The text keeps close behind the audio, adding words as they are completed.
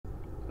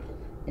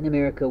In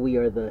America, we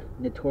are the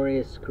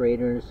notorious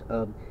creators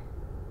of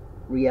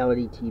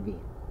reality TV.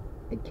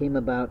 It came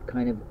about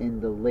kind of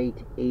in the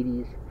late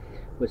 80s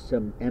with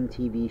some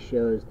MTV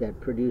shows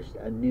that produced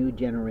a new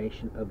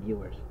generation of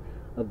viewers,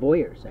 of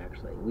voyeurs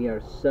actually. We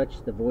are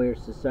such the voyeur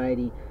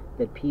society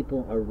that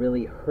people are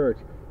really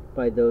hurt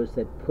by those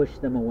that push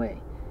them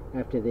away.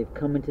 After they've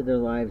come into their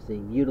lives, they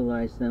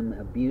utilize them,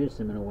 abuse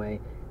them in a way,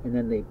 and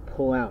then they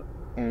pull out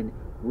and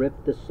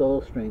rip the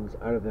soul strings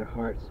out of their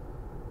hearts.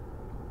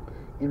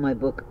 In my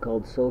book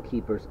called Soul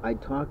Keepers, I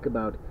talk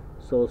about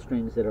soul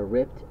strings that are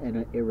ripped and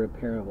are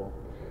irreparable.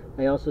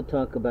 I also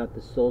talk about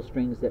the soul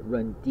strings that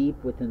run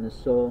deep within the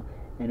soul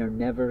and are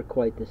never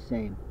quite the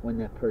same when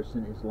that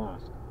person is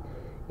lost.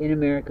 In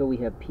America, we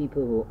have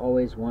people who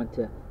always want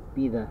to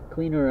be the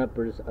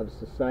cleaner-uppers of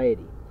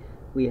society.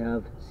 We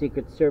have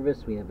Secret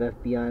Service, we have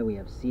FBI, we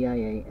have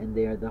CIA, and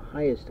they are the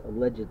highest,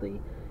 allegedly,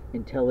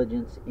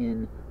 intelligence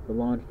in the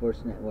law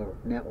enforcement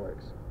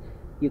networks.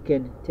 You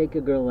can take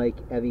a girl like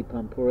Evie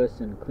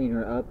Pampouras and clean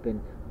her up and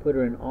put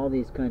her in all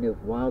these kind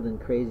of wild and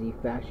crazy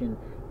fashion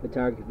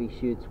photography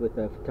shoots with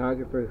a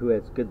photographer who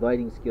has good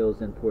lighting skills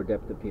and poor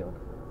depth of field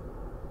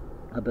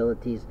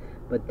abilities,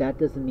 but that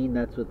doesn't mean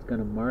that's what's going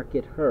to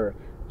market her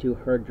to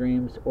her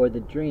dreams or the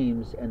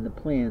dreams and the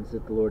plans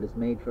that the Lord has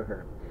made for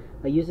her.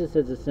 I use this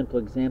as a simple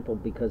example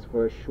because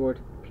for a short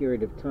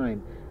period of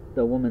time,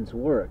 the woman's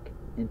work,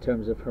 in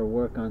terms of her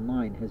work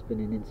online, has been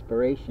an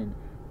inspiration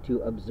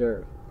to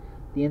observe.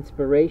 The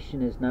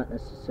inspiration is not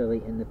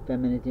necessarily in the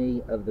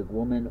femininity of the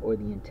woman or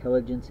the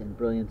intelligence and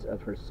brilliance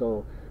of her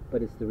soul,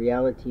 but it's the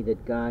reality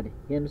that God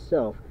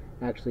Himself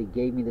actually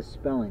gave me the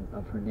spelling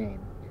of her name.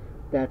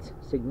 That's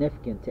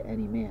significant to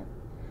any man.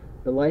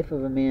 The life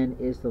of a man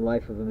is the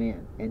life of a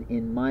man, and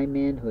in my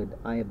manhood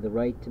I have the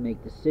right to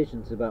make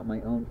decisions about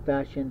my own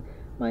fashion,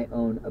 my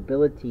own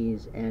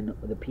abilities, and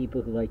the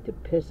people who like to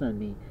piss on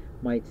me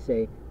might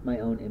say my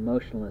own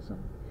emotionalism.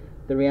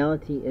 The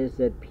reality is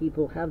that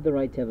people have the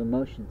right to have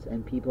emotions,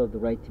 and people have the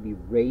right to be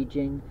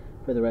raging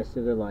for the rest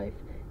of their life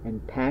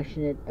and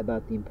passionate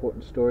about the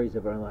important stories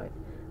of our life.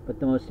 But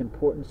the most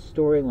important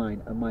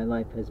storyline of my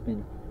life has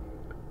been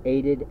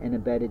aided and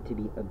abetted to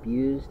be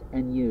abused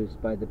and used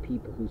by the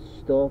people who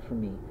stole from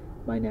me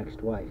my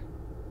next wife.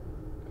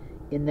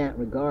 In that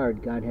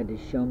regard, God had to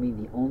show me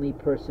the only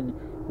person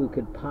who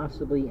could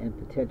possibly and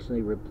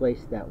potentially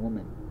replace that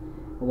woman.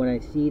 And when I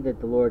see that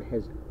the Lord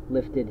has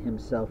lifted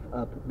Himself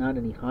up, not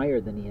any higher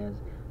than He is,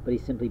 but He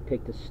simply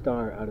picked a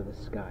star out of the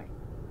sky.